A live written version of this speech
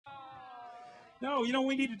No, you know what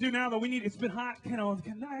we need to do now, though? It's been hot,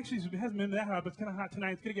 actually, it hasn't been that hot, but it's kind of hot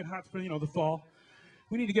tonight. It's going to get hot for, the fall.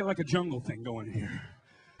 We need to get like a jungle thing going here.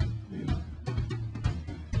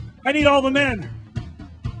 I need all the men.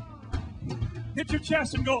 Hit your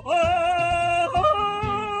chest and go, oh!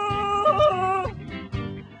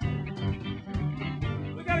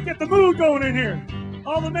 We got to get the mood going in here.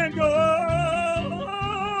 All the men go, oh!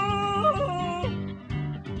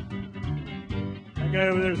 That guy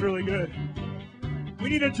over there is really good. We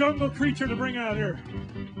need a jungle creature to bring out here.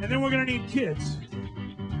 And then we're going to need kids.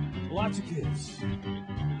 Lots of kids.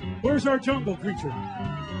 Where's our jungle creature?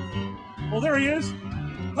 Well, there he is.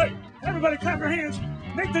 Hey, everybody clap your hands.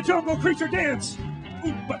 Make the jungle creature dance.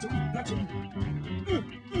 Ooh,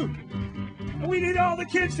 And we need all the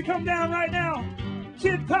kids to come down right now.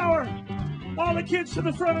 Kid power. All the kids to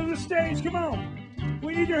the front of the stage. Come on.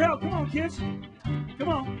 We need your help. Come on, kids. Come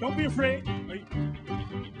on. Don't be afraid.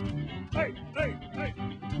 Hey.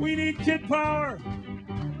 We need kid power.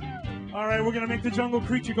 All right, we're going to make the jungle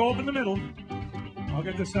creature go up in the middle. I'll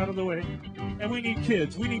get this out of the way. And we need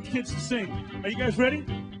kids. We need kids to sing. Are you guys ready?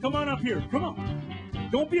 Come on up here. Come on.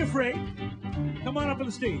 Don't be afraid. Come on up on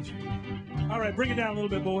the stage. All right, bring it down a little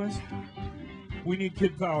bit, boys. We need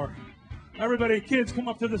kid power. Everybody, kids, come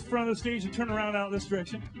up to the front of the stage and turn around out this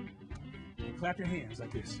direction. And clap your hands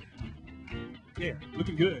like this. Yeah,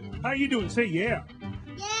 looking good. How you doing? Say yeah.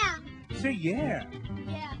 Yeah. Say yeah.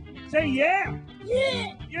 Yeah. Say yeah.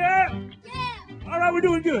 Yeah. Yeah. Yeah. All right, we're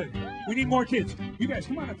doing good. We need more kids. You guys,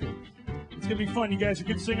 come on up here. It's going to be fun. You guys are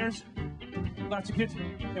good singers. Lots of kids.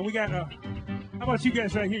 And we got, how about you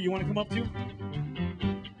guys right here? You want to come up too?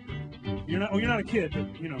 You're not a kid, but,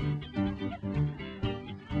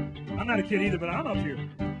 I'm not a kid either, but I'm up here.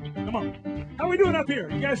 Come on. How are we doing up here?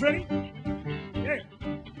 You guys ready? Yeah.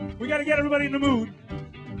 We got to get everybody in the mood.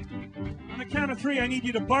 On the count of 3, I need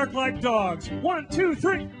you to bark like dogs. 1, 2,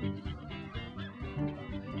 3.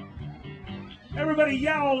 Everybody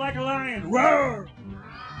yowl like a lion. Roar!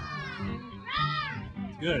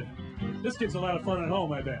 Good. This gets a lot of fun at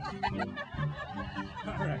home, I bet.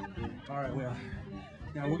 All right, well,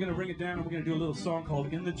 now we're going to bring it down and we're going to do a little song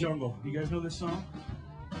called In the Jungle. You guys know this song?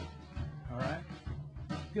 All right.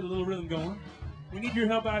 Get a little rhythm going. We need your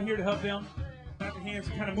help out here to help them. Clap your hands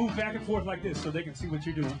and kind of move back and forth like this so they can see what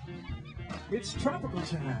you're doing. It's tropical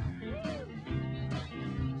time.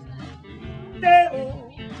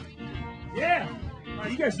 Yeah. All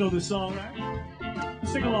right, you guys know this song, right?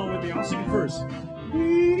 Sing along with me. I'll sing it first.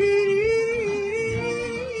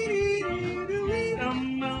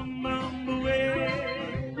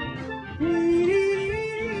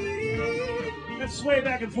 Let's sway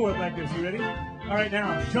back and forth like this. You ready? All right,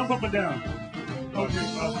 now jump up and down. Are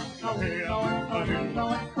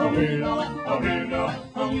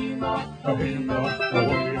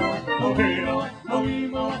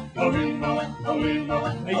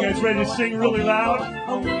you guys ready to sing really loud?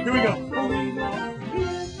 Here we go. In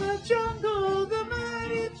the jungle, the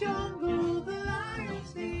mighty jungle, the lion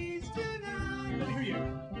stays tonight. Let me hear you.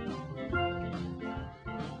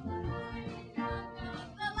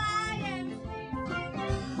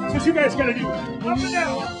 That's what you guys gotta do. Up and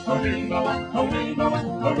down.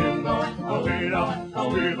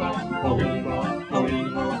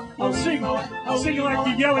 Sing it like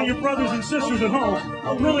you yell at your brothers and sisters at home.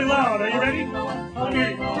 Really loud. Are you ready? Let me hear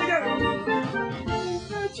you. Together. In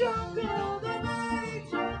the jungle, the mighty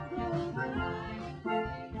jungle, the lion.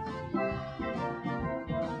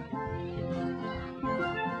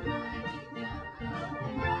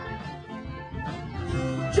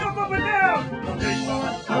 Jump up and down.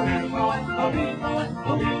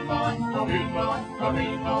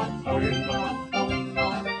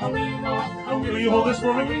 Will you hold this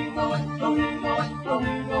for me?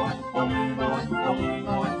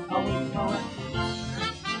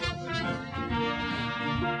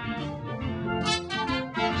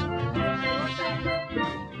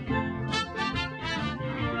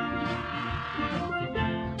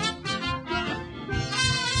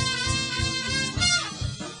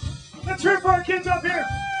 Let's hear it for our kids up here.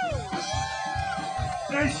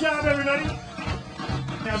 Nice job, everybody.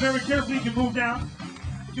 Now, very carefully, you can move down.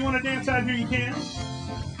 If you want to dance out here, you can.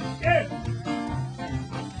 Yeah.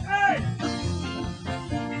 Hey!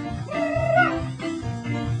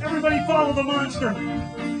 Everybody follow the monster.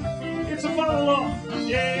 It's a follow along.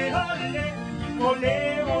 Yeah, ole, ole,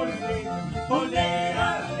 ole, ole,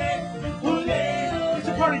 ole. It's a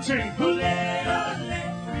party chain. Ole,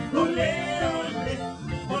 ole, ole,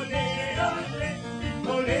 ole, ole,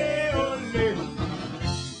 ole, ole.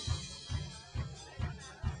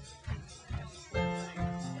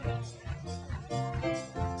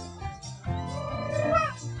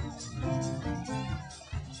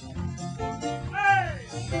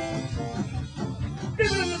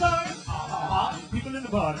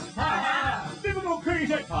 party. People go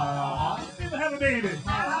crazy. People have a baby.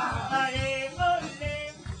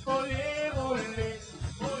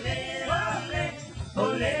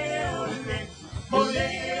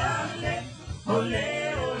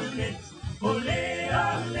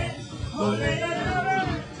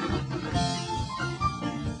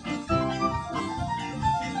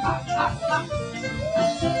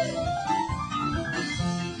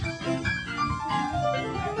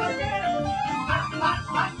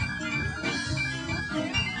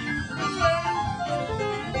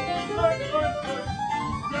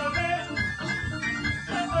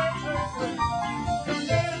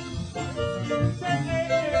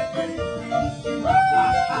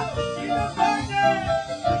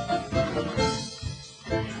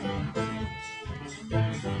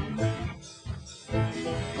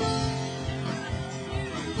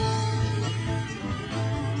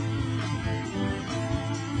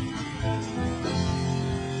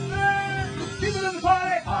 People in the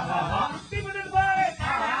party. People in the party.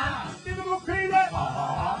 People go crazy.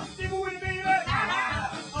 People with the baby.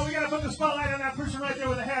 Oh, we gotta put the spotlight on that person right there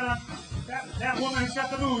with the hat on. That woman has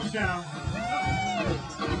got the moves down.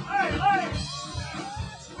 Hey,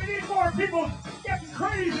 we need more people getting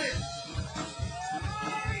crazy.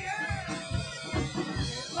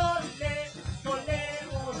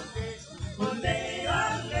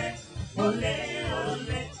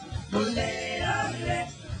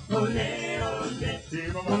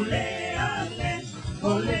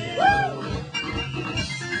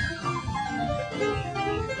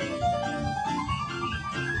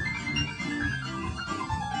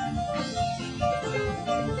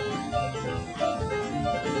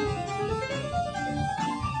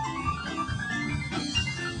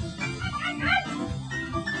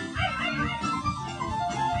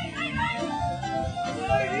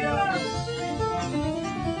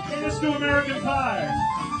 Let's do American Pie.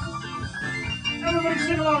 Everybody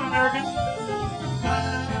sing along, Americans.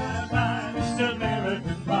 Bye, bye, Mr.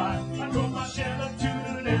 American Pie. I told my shell to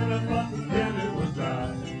the liver, but the liver was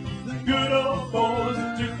dry. The good old boys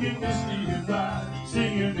are drinking whiskey and rye,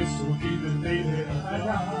 singing, this will be the day that I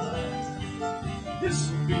die.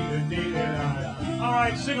 This will be the day that I die. All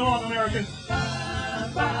right, sing along, Americans.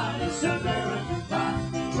 Bye, bye, Mr. American Pie.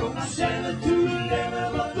 I told my shell to the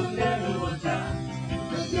liver, but the liver was dry.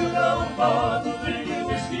 Good old boys are drinking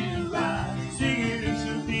whiskey and rye, singing, this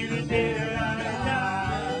will be the day that I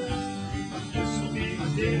die. This will be the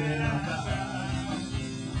day that I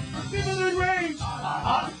die. People in Lagrange.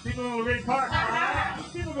 People in Lagrange Park.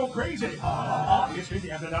 People go crazy. It's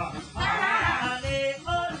crazy after dark.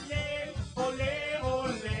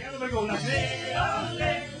 Everybody go like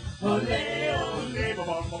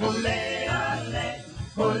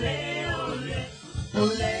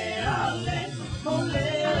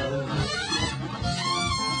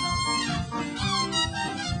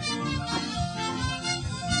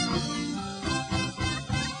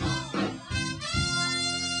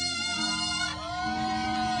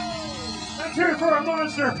Let's hear it for our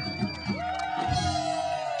monster.